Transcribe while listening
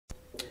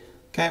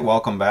Okay,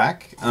 welcome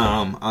back.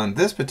 On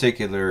this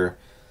particular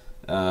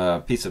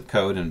piece of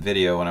code and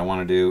video, what I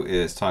want to do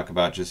is talk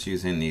about just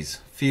using these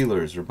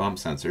feelers or bump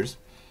sensors.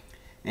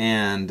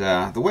 And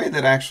the way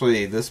that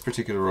actually this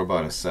particular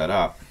robot is set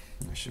up,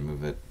 I should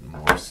move it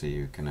more so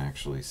you can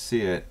actually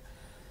see it.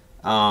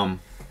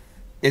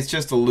 It's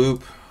just a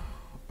loop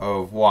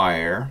of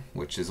wire,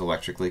 which is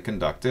electrically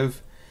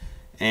conductive.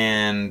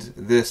 And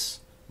this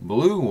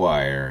blue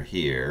wire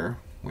here,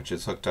 which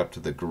is hooked up to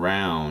the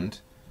ground,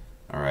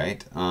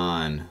 alright,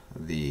 on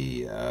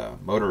the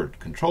motor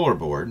controller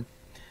board,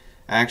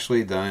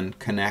 actually then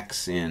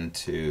connects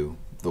into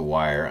the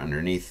wire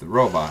underneath the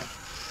robot.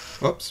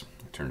 Oops,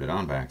 I turned it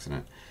on by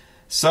accident.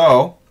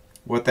 So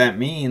what that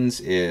means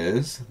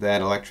is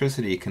that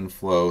electricity can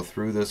flow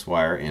through this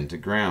wire into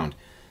ground.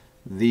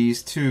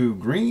 These two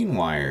green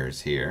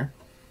wires here,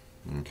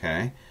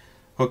 okay,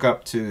 hook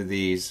up to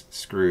these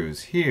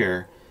screws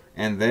here,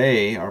 and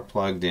they are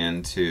plugged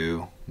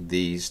into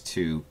these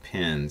two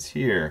pins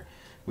here,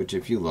 which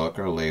if you look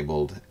are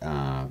labeled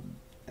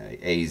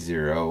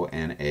A0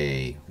 and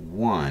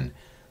A1.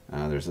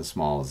 There's a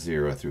small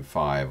 0 through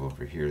 5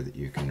 over here that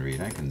you can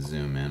read. I can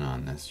zoom in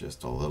on this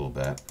just a little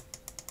bit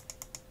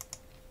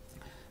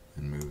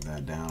and move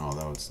that down,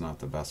 although it's not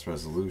the best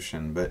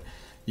resolution. But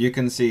you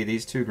can see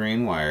these two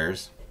green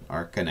wires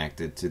are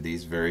connected to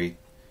these very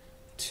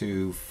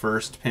two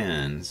first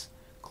pins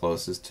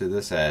closest to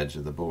this edge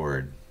of the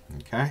board.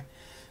 Okay?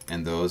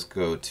 And those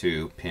go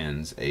to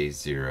pins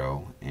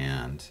A0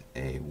 and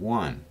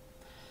A1.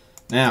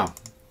 Now,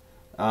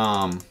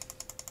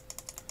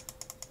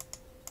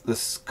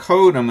 this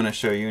code I'm going to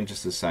show you in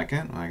just a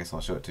second. Well, I guess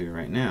I'll show it to you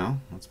right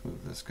now. Let's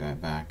move this guy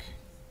back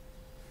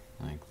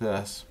like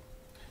this.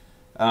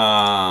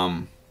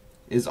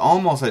 Is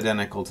almost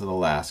identical to the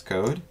last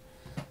code.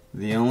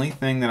 The only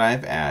thing that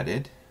I've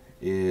added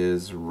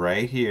is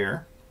right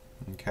here.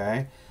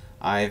 Okay,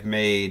 I've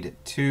made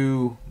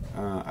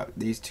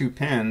these two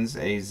pins,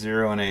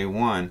 A0 and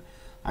A1.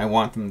 I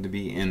want them to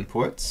be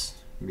inputs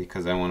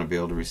because I want to be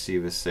able to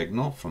receive a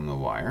signal from the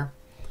wire.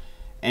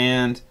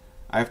 And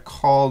I've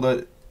called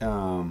it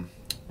a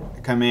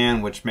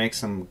command which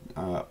makes them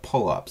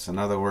pull-ups. In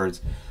other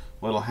words,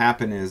 what will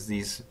happen is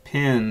these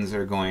pins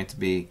are going to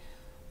be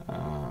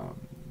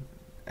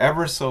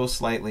ever so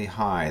slightly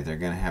high. They're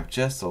going to have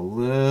just a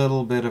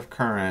little bit of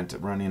current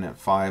running at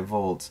 5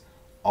 volts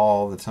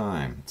all the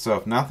time. So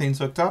if nothing's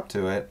hooked up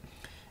to it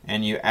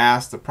and you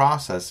ask the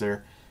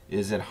processor,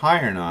 is it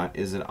high or not,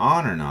 is it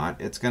on or not,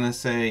 it's going to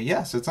say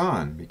yes, it's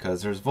on,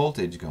 because there's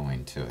voltage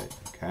going to it.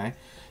 Okay,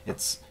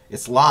 it's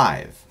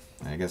live,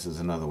 I guess is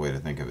another way to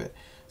think of it.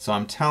 So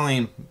I'm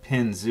telling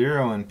pin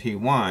 0 and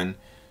P1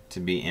 to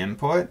be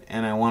input,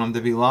 and I want them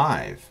to be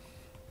live.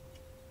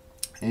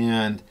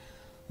 And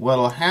what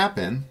will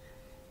happen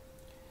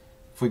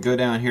if we go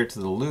down here to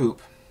the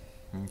loop,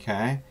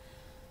 okay,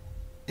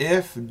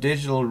 if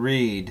digital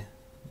read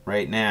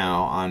right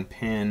now on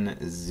pin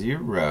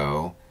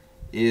 0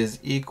 is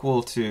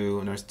equal to,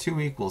 and there's two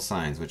equal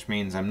signs, which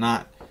means I'm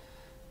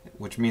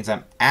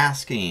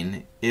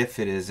asking if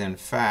it is in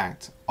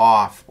fact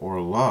off or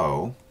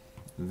low,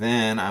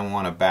 then I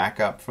want to back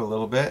up for a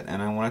little bit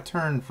and I want to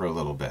turn for a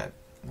little bit.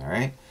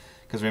 Alright?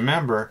 Because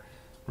remember,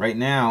 right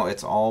now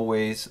it's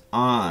always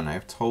on.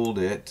 I've told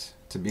it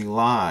to be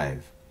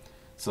live.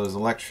 So there's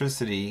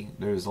electricity,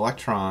 there's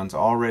electrons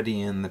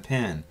already in the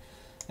pin.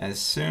 As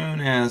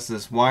soon as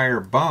this wire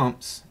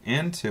bumps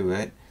into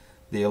it,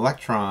 the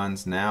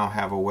electrons now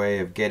have a way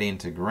of getting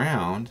to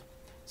ground,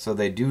 so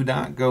they do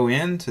not go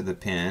into the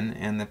pin,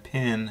 and the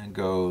pin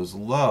goes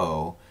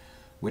low,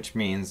 which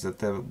means that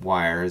the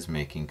wire is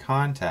making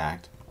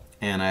contact,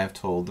 and I have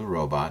told the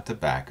robot to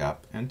back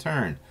up and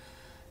turn.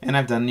 And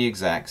I've done the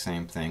exact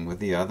same thing with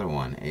the other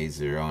one,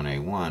 A0 and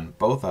A1.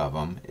 Both of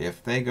them,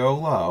 if they go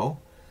low,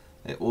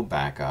 it will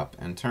back up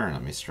and turn.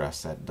 Let me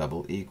stress that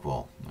double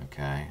equal.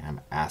 Okay,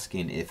 I'm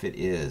asking if it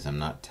is. I'm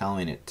not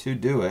telling it to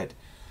do it.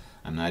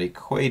 I'm not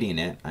equating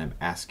it. I'm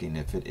asking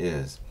if it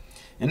is.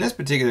 In this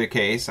particular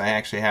case, I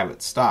actually have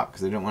it stopped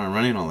because I don't want to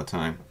run it all the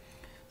time.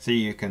 So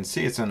you can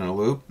see it's in a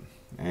loop.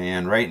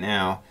 And right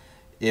now,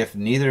 if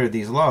neither of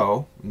these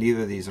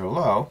are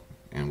low,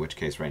 in which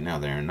case right now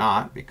they are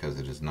not because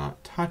it is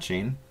not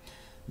touching,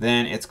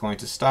 then it's going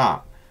to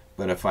stop.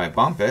 But if I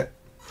bump it,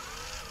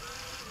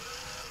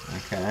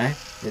 okay,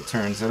 it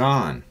turns it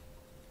on.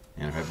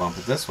 And if I bump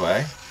it this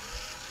way,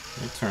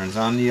 it turns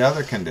on the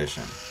other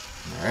condition.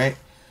 Alright?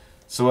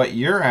 So what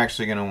you're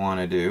actually going to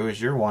want to do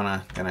is you're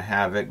going to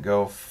have it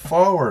go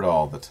forward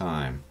all the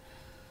time.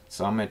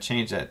 So I'm going to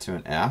change that to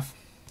an F.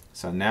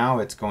 So now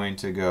it's going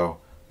to go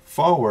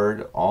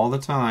forward all the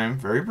time,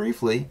 very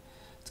briefly.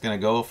 It's going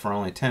to go for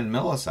only 10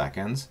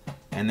 milliseconds,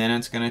 and then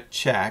it's going to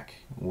check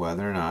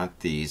whether or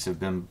not these have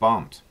been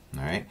bumped.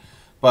 Alright?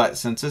 But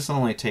since this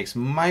only takes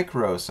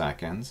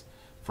microseconds,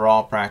 for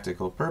all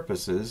practical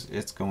purposes,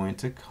 it's going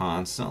to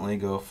constantly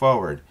go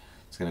forward.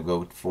 It's going to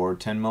go forward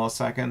 10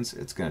 milliseconds.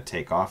 It's going to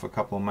take off a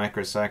couple of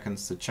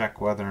microseconds to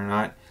check whether or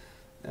not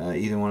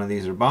either one of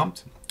these are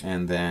bumped,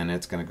 and then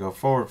it's going to go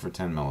forward for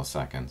 10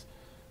 milliseconds.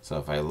 So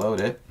if I load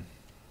it,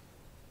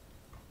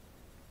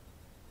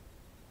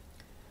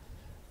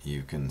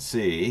 you can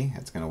see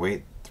it's going to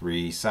wait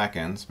 3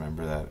 seconds.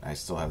 Remember that I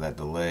still have that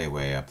delay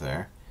way up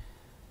there.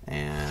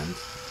 And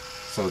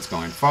so it's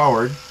going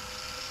forward.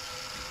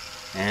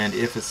 And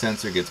if a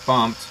sensor gets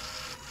bumped,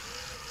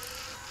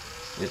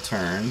 it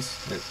turns.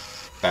 It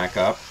back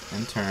up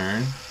and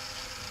turn,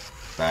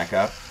 back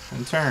up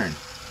and turn.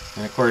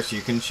 And of course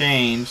you can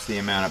change the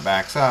amount it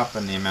backs up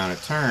and the amount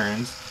it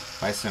turns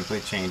by simply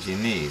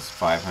changing these.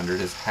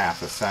 500 is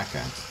half a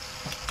second.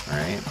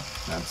 Alright,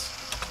 that's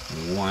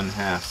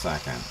 1/2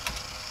 second.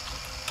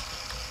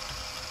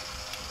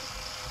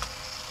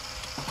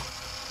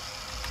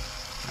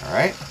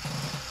 Alright,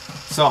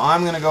 so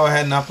I'm going to go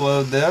ahead and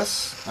upload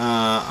this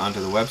onto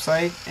the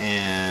website,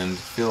 and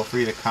feel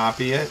free to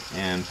copy it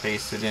and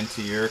paste it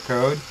into your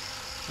code.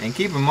 And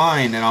keep in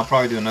mind, and I'll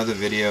probably do another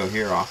video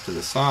here off to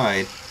the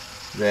side,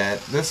 that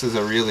this is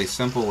a really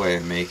simple way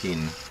of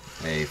making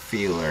a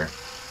feeler,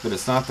 but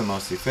it's not the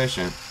most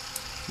efficient.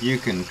 You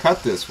can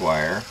cut this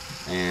wire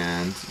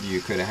and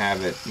you could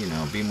have it, you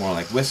know, be more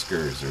like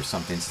whiskers or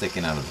something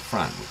sticking out of the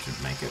front, which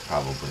would make it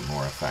probably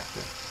more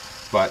effective.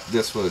 But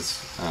this was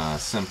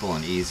simple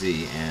and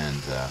easy,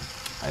 and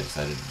I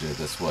decided to do it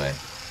this way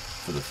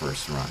for the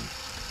first run.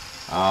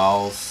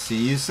 I'll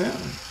see you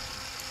soon.